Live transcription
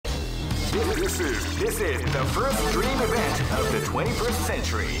This is the first dream event of the 21st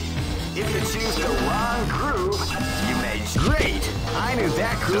century. If you choose the wrong groove, you may... Great! I knew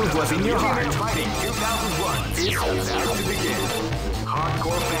that groove was in your heart. Fighting 2001 is about to begin.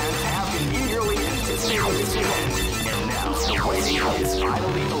 Hardcore fans have been eagerly anticipating this event, and now the waiting is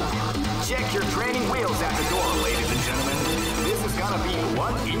finally over. Check your training wheels at the door, ladies and gentlemen. This is gonna be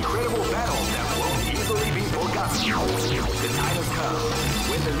one incredible battle that won't easily be forgotten. The time has come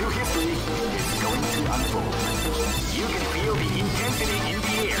when the new history is going to unfold. You can feel the intensity in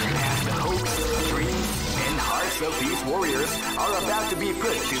the air as the hopes, dreams, and hearts of these warriors are about to be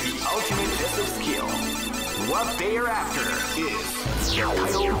put to the ultimate test of skill. What they are after is the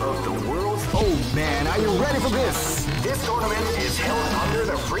title of the world's... Oh man, are you ready for this? This tournament is held under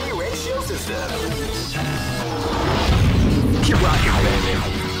the free ratio system. Keep rocking, baby.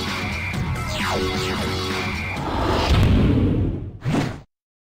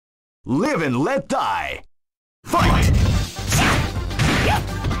 Live and let die. Fight!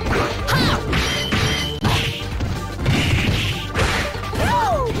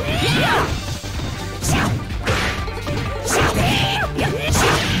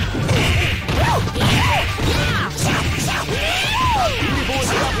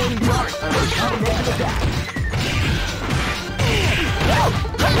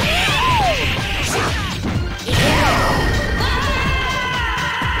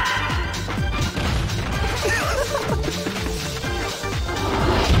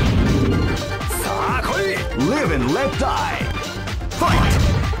 Live and let die. Fight!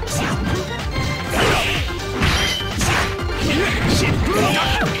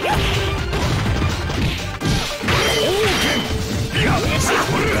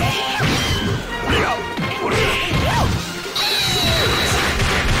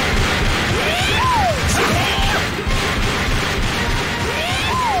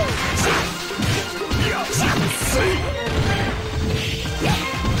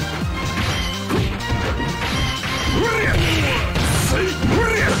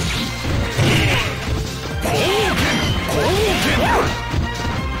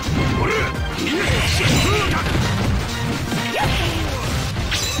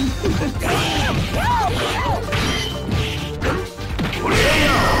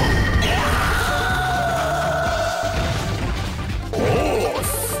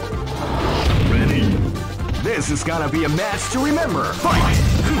 This is gonna be a match to remember. Fight!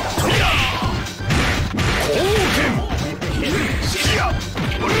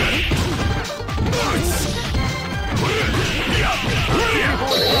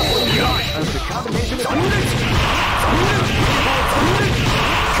 The combination is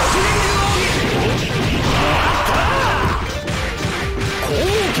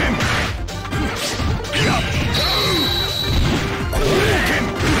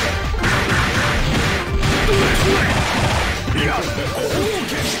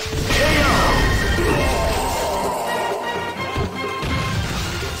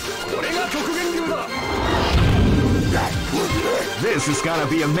This is gonna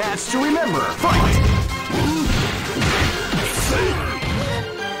be a match to remember. Fight!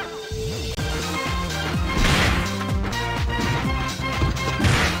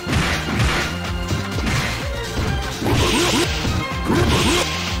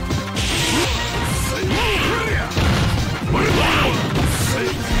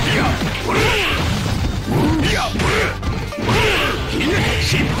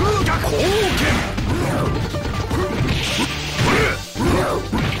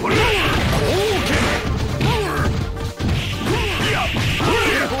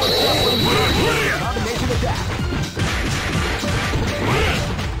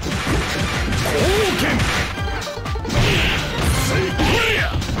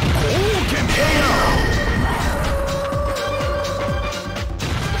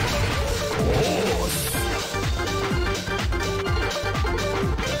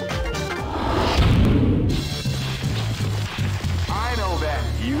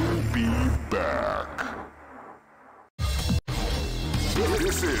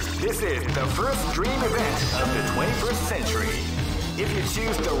 This is the first dream event of the 21st century. If you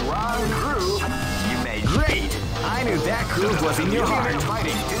choose the wrong groove, you may... Great! I knew that groove was in your heart.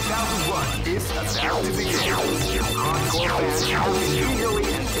 Fighting 2001 is about to begin. Hardcore fans have been eagerly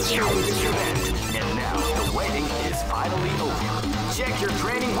anticipating this event, and now the waiting is finally over. Check your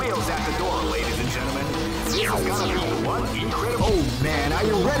training wheels at the door, ladies and gentlemen. This is gonna be one incredible... Oh man, are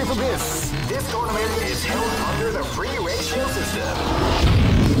you ready for this? This tournament is held under the free ratio system.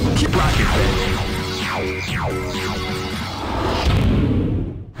 Keep rocking, baby.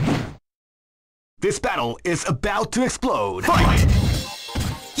 This battle is about to explode. Fight!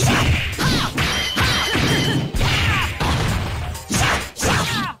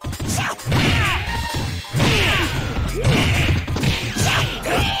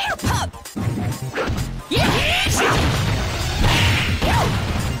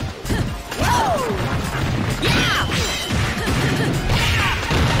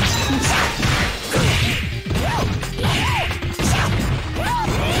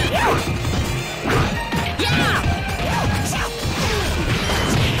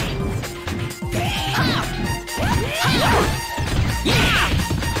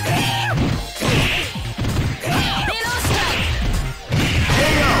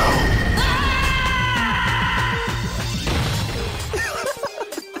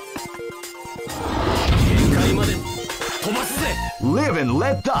 Live and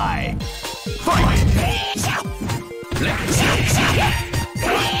let die. Fight!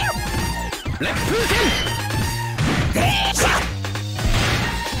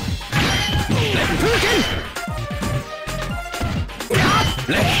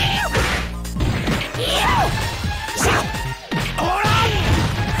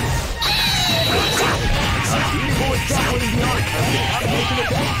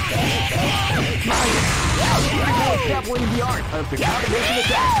 Dabbling the art of the combination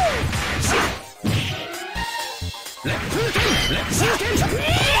attack.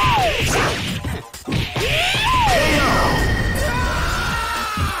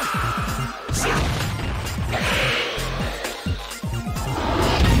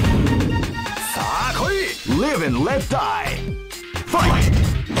 Live and let die. Fight!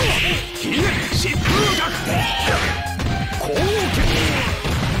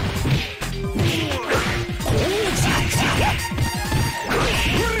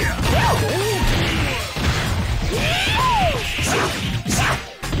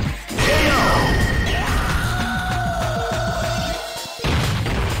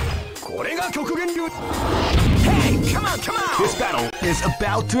 Hey, come on, come on! This battle is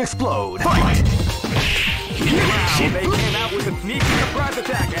about to explode. Fight! Wow, they came out with a sneaky surprise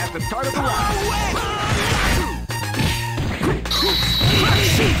attack at the start of the round.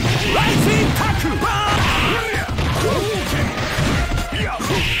 Rising Taku!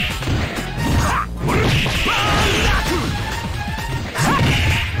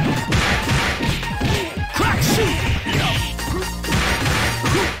 Crack shoot!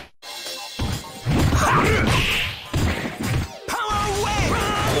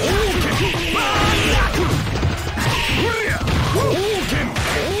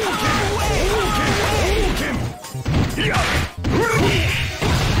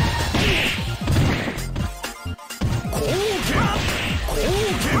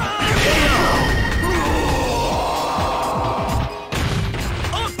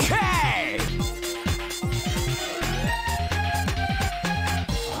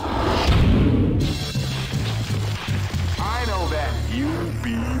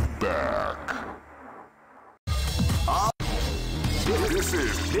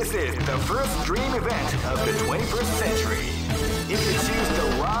 This is the first dream event of the 21st century. If you choose the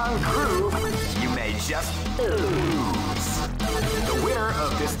wrong groove, you may just lose. The winner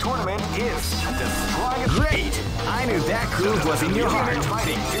of this tournament is the strongest. Great! I knew that groove was in your heart.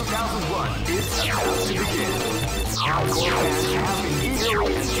 Fighting 2001 is about to begin. Hardcore fans have been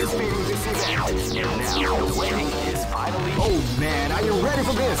eagerly anticipating this event, and now the waiting is finally. Oh man, are you ready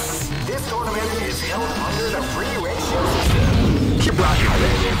for this? This tournament is held under the free ratio system. Keep rocking,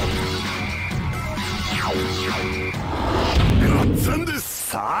 baby.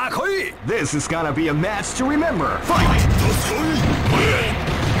 This is gonna be a match to remember. Fight!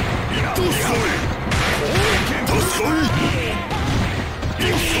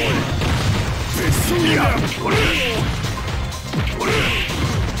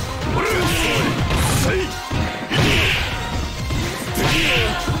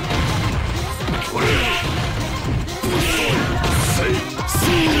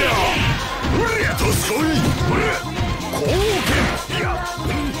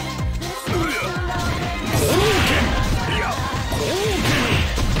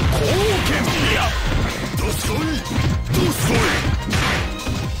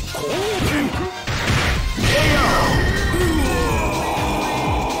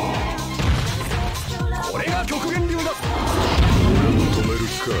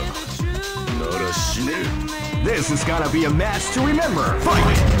 This is gonna be a match to remember.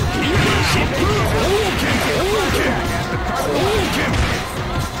 Fight!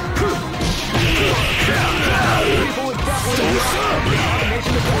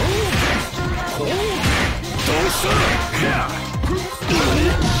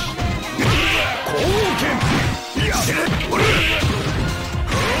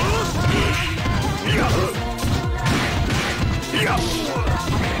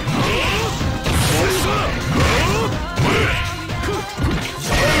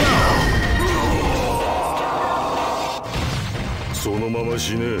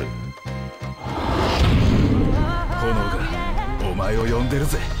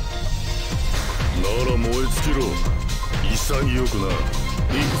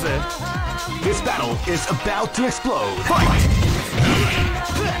 This battle is about to explode. Fight!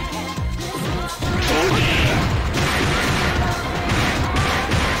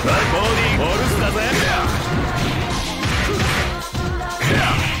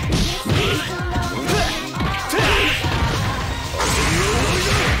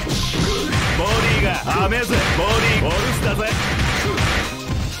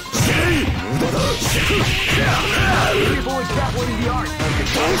 People extrapolating the art of the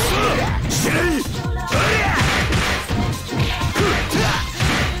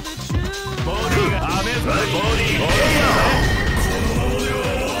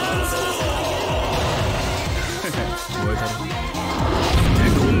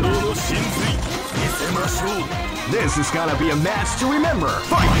This is gonna be a match to remember.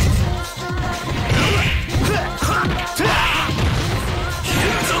 Fight!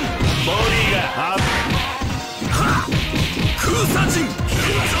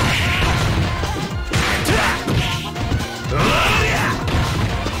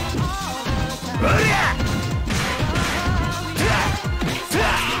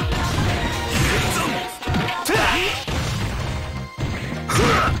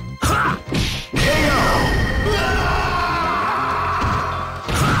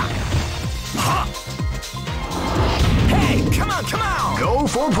 Go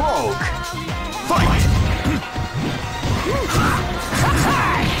for broke! Fight!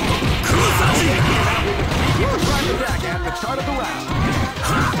 Attack at the start of the round.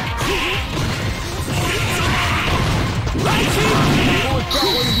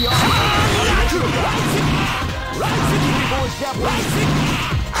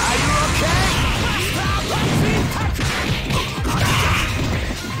 Are you okay?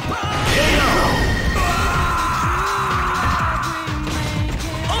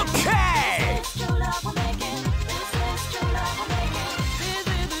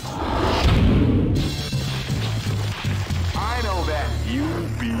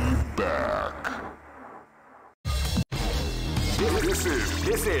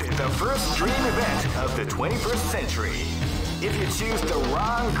 This is the first dream event of the 21st century. If you choose the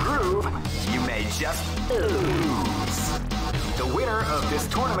wrong groove, you may just lose. The winner of this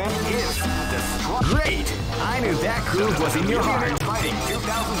tournament is the strong. Great! I knew that groove was in your heart. Fighting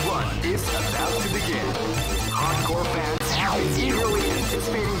 2001 is about to begin. Hardcore fans have been eagerly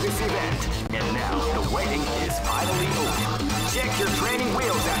anticipating this event, and now the waiting is finally over. Check your training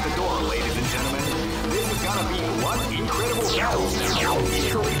wheels at the door, ladies and gentlemen. This is gonna be one incredible battle that will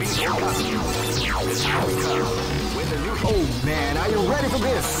easily be forgotten. The time has come with the new. Oh man, are you ready for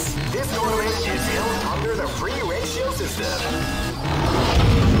this? This tournament is held under the free ratio system.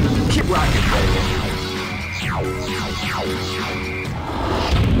 Keep rocking, baby.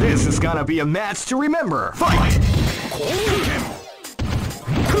 This is gonna be a match to remember. Fight!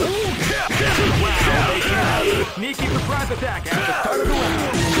 Wow, they can. Sneaky surprise attack at the start of the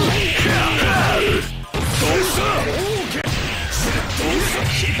round.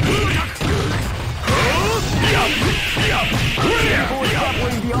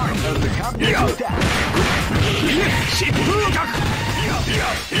 The art of the combination attack.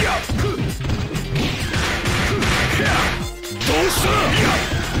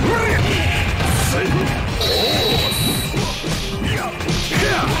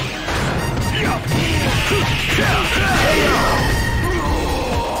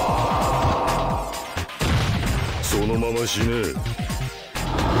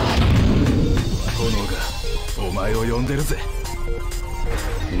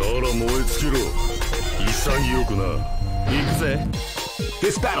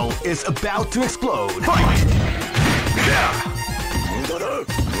 This battle is about to explode. Fight!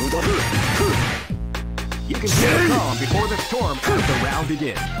 You can stay calm before the storm of the round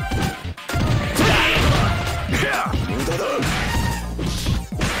begins.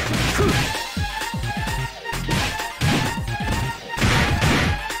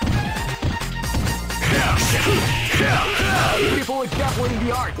 People extrapolating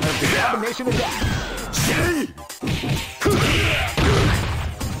the art of the combination attack.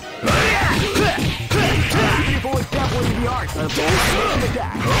 People extrapolating the art of the combination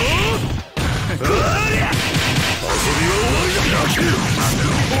attack.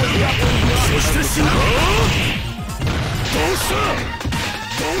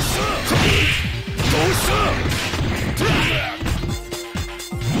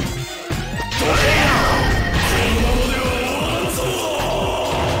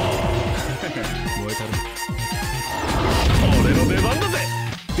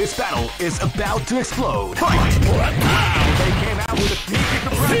 This battle is about to explode. Fight! Wow, they came out with a sneaky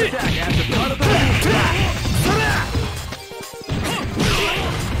surprise attack at the start of the round.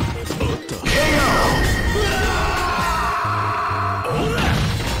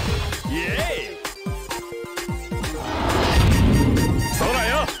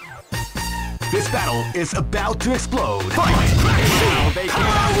 This battle is about to explode. Fight! Wow, they came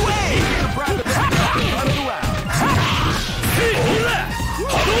out with a sneaky surprise attack at the start of the round.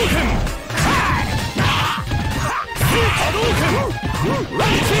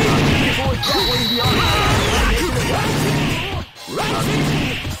 People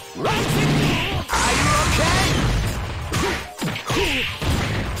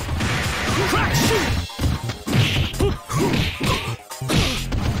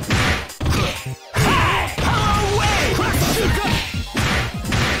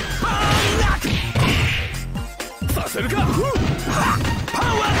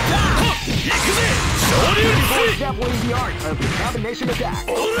Definitely the art of the combination attack.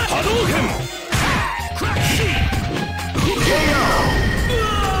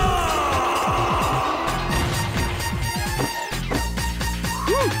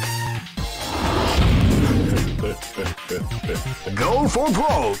 Go for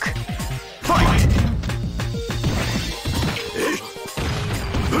broke. Fight.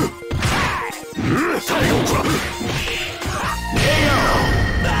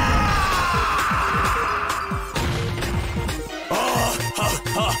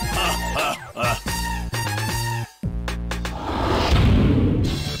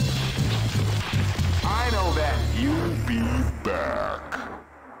 I know that you'll be back.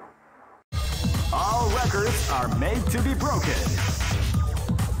 All records are made to be broken.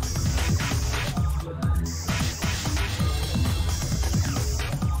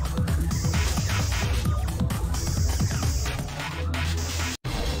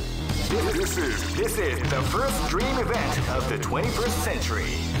 This is the first dream event of the 21st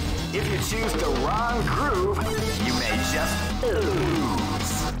century. If you choose the wrong groove, you may just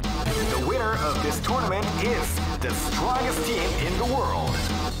lose. The winner of this tournament is the strongest team in the world.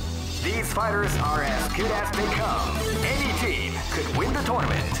 These fighters are as good as they come. Any team could win the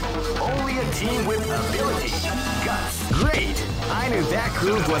tournament. Only a team with ability, guts. Great! I knew that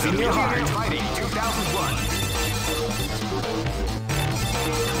groove was in your heart. Fighting 2001.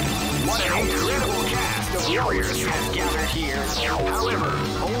 What an incredible cast of warriors has gathered here. However,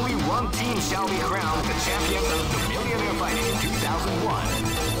 only one team shall be crowned the champion of the Millionaire Fighting 2001.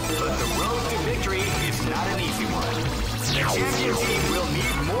 But the road to victory is not an easy one. The champion team will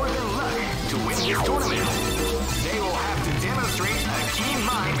need more than luck to win this tournament. They will have to demonstrate a keen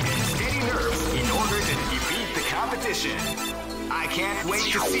mind and steady nerves in order to defeat the competition. I can't wait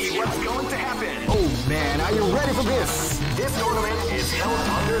to see what's going to happen. Oh man, are you ready for this? This tournament is held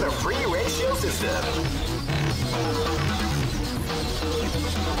under the free ratio system.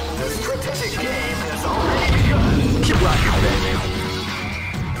 The strategic game has already begun. Keep rocking, baby.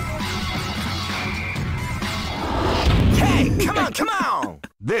 Hey, come on!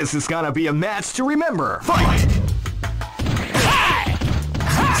 This is gonna be a match to remember. Fight!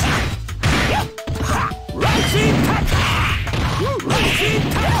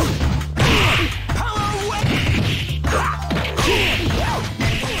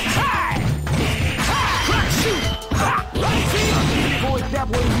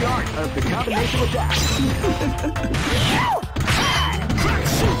 Definitely the art of the combination attack.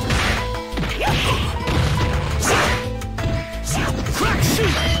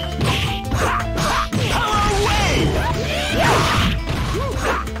 Power wave!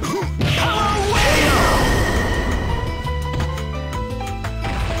 Power wave!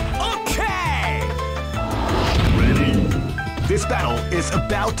 Okay! Ready? This battle is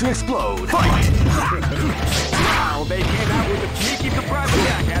about to explode. Fight! Wow, they came out with a sneaky surprise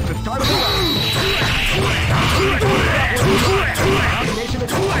attack at the start of the round.